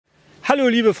Hallo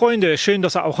liebe Freunde, schön,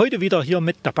 dass ihr auch heute wieder hier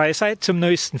mit dabei seid zum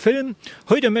neuesten Film.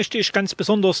 Heute möchte ich ganz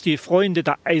besonders die Freunde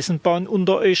der Eisenbahn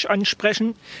unter euch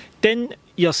ansprechen, denn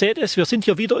ihr seht es, wir sind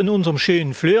hier wieder in unserem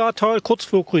schönen Flöhatal, kurz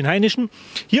vor Grünhainichen.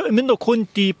 Hier im Hintergrund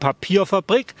die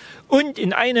Papierfabrik und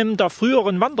in einem der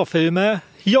früheren Wanderfilme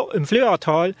hier im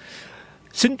Flöhatal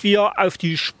sind wir auf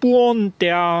die Spuren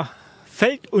der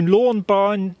Feld- und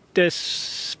Lorenbahn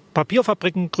des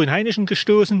Papierfabriken Grünhainichen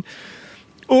gestoßen.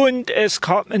 Und es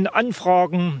kamen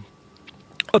Anfragen,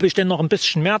 ob ich denn noch ein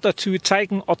bisschen mehr dazu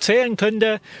erzählen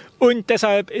könnte. Und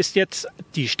deshalb ist jetzt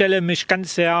die Stelle, mich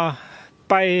ganz sehr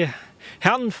bei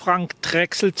Herrn Frank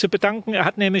Drechsel zu bedanken. Er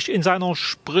hat nämlich in seiner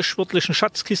sprichwörtlichen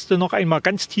Schatzkiste noch einmal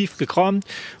ganz tief gekramt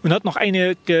und hat noch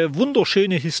einige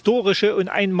wunderschöne historische und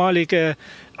einmalige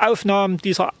Aufnahmen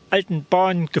dieser alten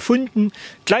Bahn gefunden.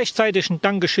 Gleichzeitig ein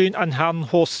Dankeschön an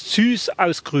Herrn Horst Süß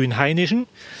aus Grünhainichen,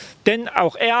 denn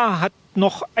auch er hat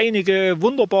noch einige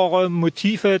wunderbare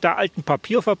Motive der alten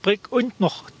Papierfabrik und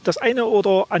noch das eine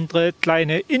oder andere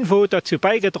kleine Info dazu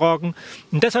beigetragen.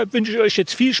 Und deshalb wünsche ich euch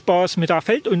jetzt viel Spaß mit der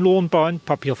Feld- und Lorenbahn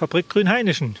Papierfabrik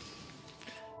Grünhainichen.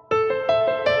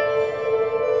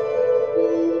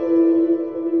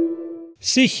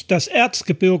 Sich das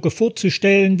Erzgebirge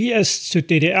vorzustellen, wie es zu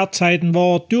DDR-Zeiten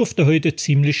war, dürfte heute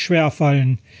ziemlich schwer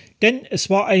fallen. Denn es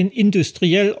war ein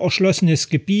industriell erschlossenes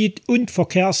Gebiet und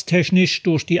verkehrstechnisch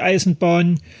durch die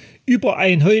Eisenbahn über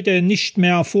ein heute nicht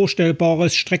mehr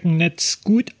vorstellbares Streckennetz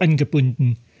gut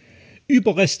angebunden.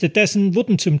 Überreste dessen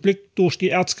wurden zum Glück durch die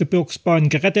Erzgebirgsbahn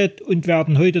gerettet und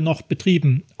werden heute noch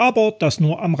betrieben, aber das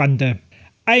nur am Rande.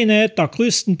 Eine der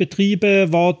größten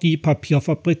Betriebe war die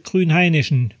Papierfabrik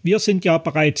Grünhainichen. Wir sind ja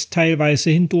bereits teilweise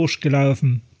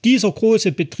hindurchgelaufen. Dieser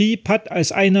große Betrieb hat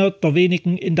als einer der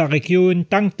wenigen in der Region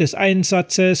dank des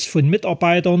Einsatzes von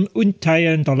Mitarbeitern und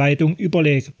Teilen der Leitung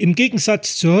überlegt. Im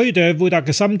Gegensatz zu heute, wo der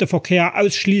gesamte Verkehr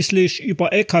ausschließlich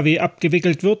über Lkw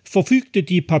abgewickelt wird, verfügte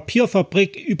die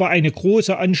Papierfabrik über eine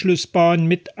große Anschlussbahn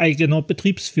mit eigener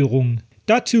Betriebsführung.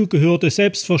 Dazu gehörte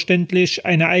selbstverständlich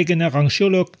eine eigene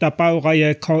Rangierlok der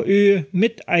Baureihe KÖ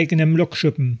mit eigenem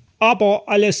Lokschuppen. Aber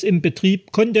alles im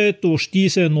Betrieb konnte durch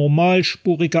diese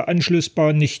normalspurige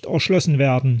Anschlussbahn nicht erschlossen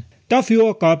werden.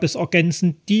 Dafür gab es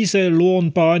ergänzend diese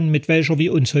Lorenbahn, mit welcher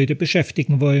wir uns heute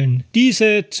beschäftigen wollen.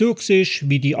 Diese zog sich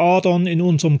wie die Adern in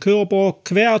unserem Körper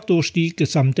quer durch die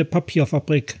gesamte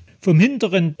Papierfabrik. Vom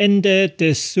hinteren Ende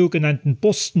des sogenannten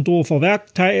Borstendorfer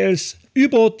Werkteils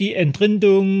über die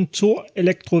Entrindung zur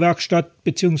Elektrowerkstatt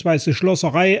bzw.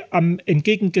 Schlosserei am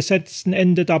entgegengesetzten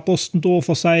Ende der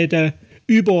Borstendorfer Seite,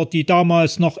 über die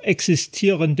damals noch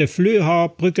existierende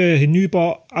Flöhabrücke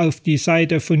hinüber auf die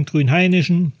Seite von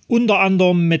Grünhainichen, unter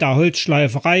anderem mit der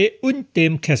Holzschleiferei und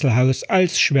dem Kesselhaus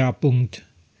als Schwerpunkt.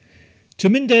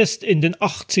 Zumindest in den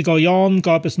 80er Jahren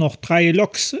gab es noch 3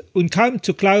 Loks und kaum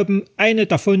zu glauben, eine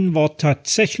davon war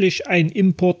tatsächlich ein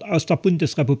Import aus der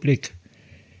Bundesrepublik.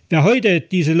 Wer heute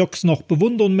diese Loks noch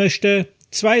bewundern möchte,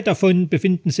 2 davon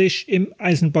befinden sich im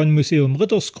Eisenbahnmuseum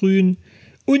Rittersgrün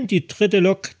und die 3.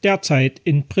 Lok derzeit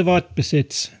in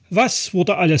Privatbesitz. Was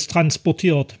wurde alles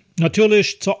transportiert?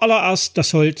 Natürlich zuallererst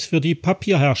das Holz für die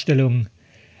Papierherstellung.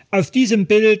 Auf diesem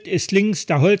Bild ist links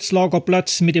der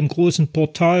Holzlagerplatz mit dem großen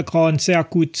Portalkran sehr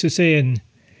gut zu sehen.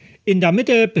 In der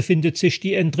Mitte befindet sich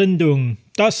die Entrindung.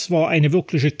 Das war eine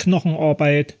wirkliche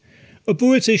Knochenarbeit.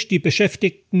 Obwohl sich die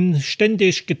Beschäftigten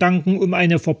ständig Gedanken um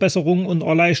eine Verbesserung und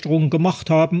Erleichterung gemacht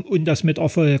haben und das mit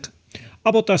Erfolg.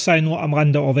 Aber das sei nur am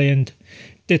Rande erwähnt.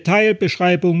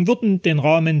 Detailbeschreibungen würden den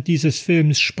Rahmen dieses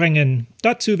Films sprengen.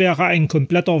 Dazu wäre ein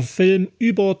kompletter Film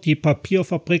über die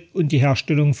Papierfabrik und die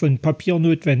Herstellung von Papier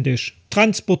notwendig.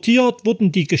 Transportiert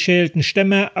wurden die geschälten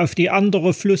Stämme auf die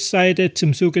andere Flussseite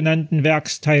zum sogenannten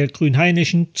Werksteil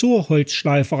Grünhainichen zur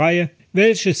Holzschleiferei,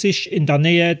 welche sich in der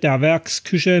Nähe der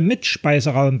Werksküche mit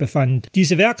Speiseraum befand.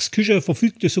 Diese Werksküche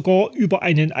verfügte sogar über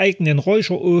einen eigenen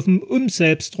Räucherofen, um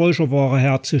selbst Räucherware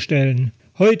herzustellen.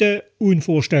 Heute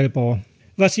unvorstellbar.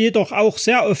 Was jedoch auch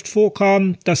sehr oft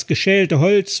vorkam, das geschälte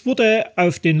Holz wurde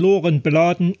auf den Loren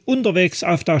beladen, unterwegs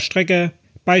auf der Strecke,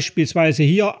 beispielsweise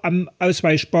hier am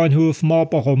Ausweichbahnhof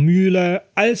Marbacher Mühle,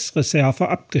 als Reserve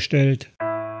abgestellt.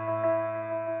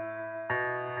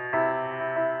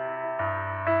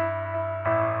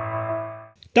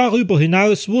 Darüber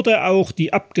hinaus wurde auch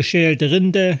die abgeschälte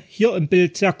Rinde, hier im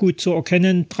Bild sehr gut zu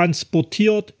erkennen,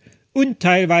 transportiert und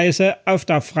teilweise auf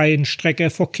der freien Strecke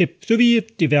verkippt, sowie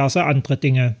diverse andere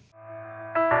Dinge.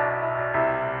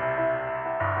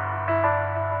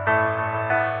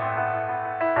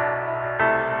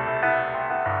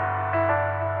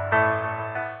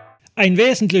 Ein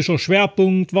wesentlicher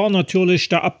Schwerpunkt war natürlich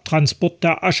der Abtransport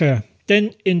der Asche.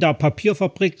 denn in der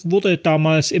Papierfabrik wurde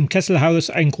damals im Kesselhaus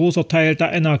ein großer Teil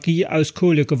der Energie aus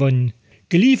Kohle gewonnen.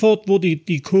 Geliefert wurde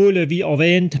die Kohle, wie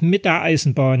erwähnt, mit der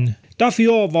Eisenbahn.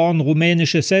 Dafür waren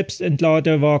rumänische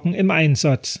Selbstentladewagen im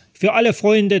Einsatz. Für alle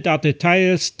Freunde der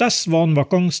Details, das waren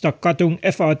Waggons der Gattung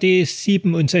FAD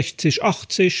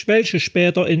 6780, welche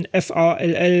später in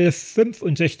FALL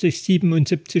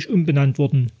 6577 umbenannt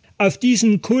wurden. Auf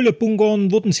diesen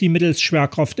Kohlebunkern wurden sie mittels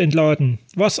Schwerkraft entladen,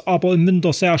 was aber im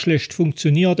Winter sehr schlecht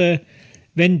funktionierte,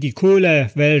 wenn die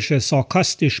Kohle, welche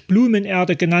sarkastisch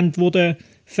Blumenerde genannt wurde,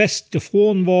 fest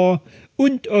gefroren war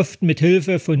und oft mit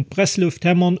Hilfe von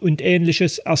Presslufthämmern und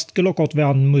Ähnliches erst gelockert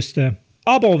werden musste.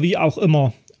 Aber wie auch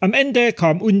immer, am Ende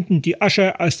kam unten die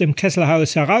Asche aus dem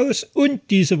Kesselhaus heraus und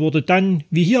diese wurde dann,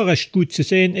 wie hier recht gut zu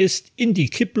sehen ist, in die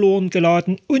Kipploren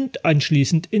geladen und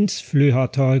anschließend ins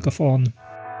Flöhatal gefahren.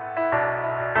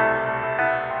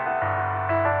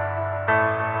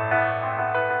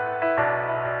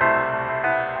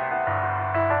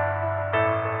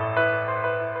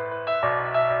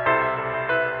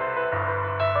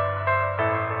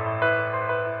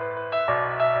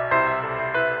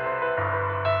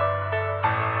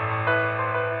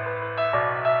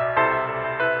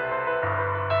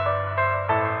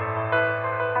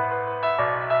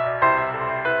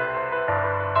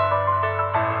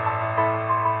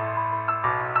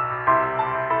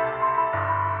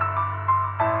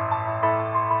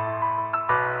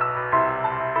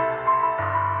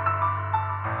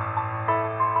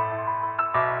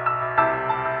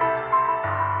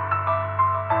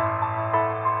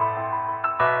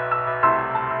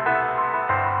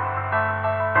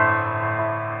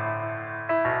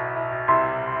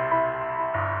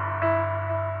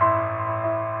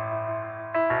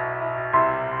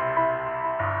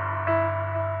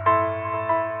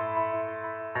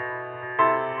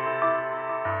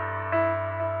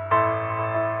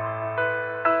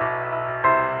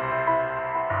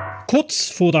 Kurz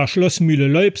vor der Schloßmühle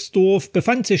Leubsdorf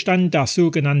befand sich dann der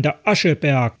sogenannte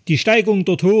Ascheberg. Die Steigung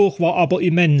dort hoch war aber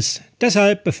immens.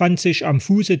 Deshalb befand sich am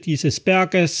Fuße dieses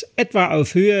Berges, etwa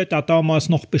auf Höhe der damals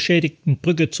noch beschädigten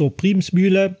Brücke zur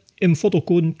Priemsmühle, im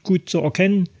Vordergrund gut zu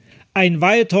erkennen, ein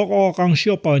weiterer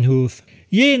Rangierbahnhof.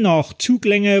 Je nach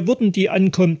Zuglänge wurden die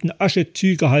ankommenden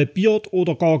Aschezüge halbiert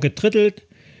oder gar gedrittelt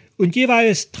und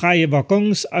jeweils 3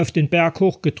 Waggons auf den Berg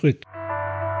hochgedrückt.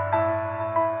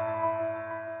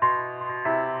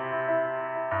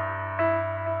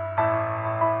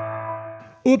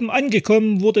 Oben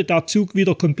angekommen wurde der Zug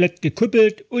wieder komplett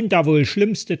gekuppelt und der wohl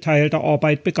schlimmste Teil der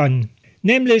Arbeit begann,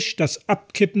 nämlich das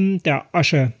Abkippen der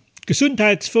Asche.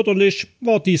 Gesundheitsförderlich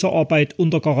war diese Arbeit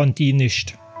unter Garantie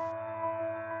nicht.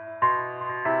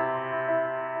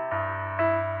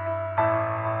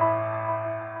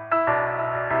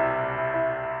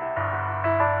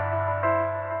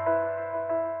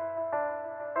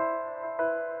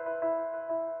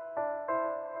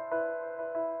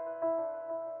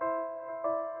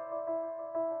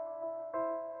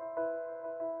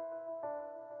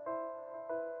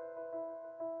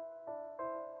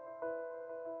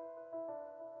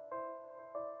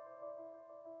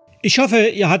 Ich hoffe,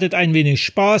 ihr hattet ein wenig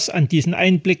Spaß an diesen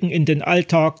Einblicken in den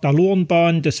Alltag der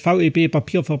Lorenbahn des VEB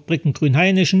Papierfabriken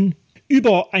Grünhainichen.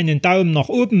 Über einen Daumen nach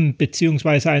oben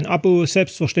bzw. ein Abo,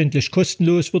 selbstverständlich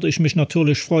kostenlos, würde ich mich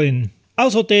natürlich freuen.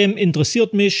 Außerdem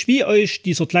interessiert mich, wie euch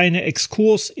dieser kleine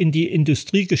Exkurs in die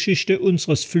Industriegeschichte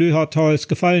unseres Flöhatals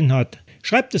gefallen hat.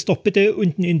 Schreibt es doch bitte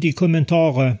unten in die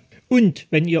Kommentare. Und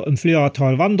wenn ihr im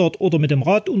Flöhatal wandert oder mit dem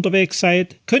Rad unterwegs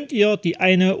seid, könnt ihr die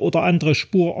eine oder andere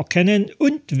Spur erkennen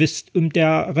und wisst um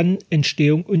deren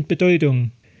Entstehung und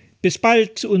Bedeutung. Bis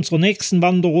bald zu unserer nächsten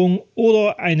Wanderung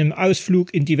oder einem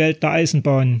Ausflug in die Welt der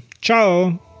Eisenbahn.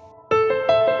 Ciao!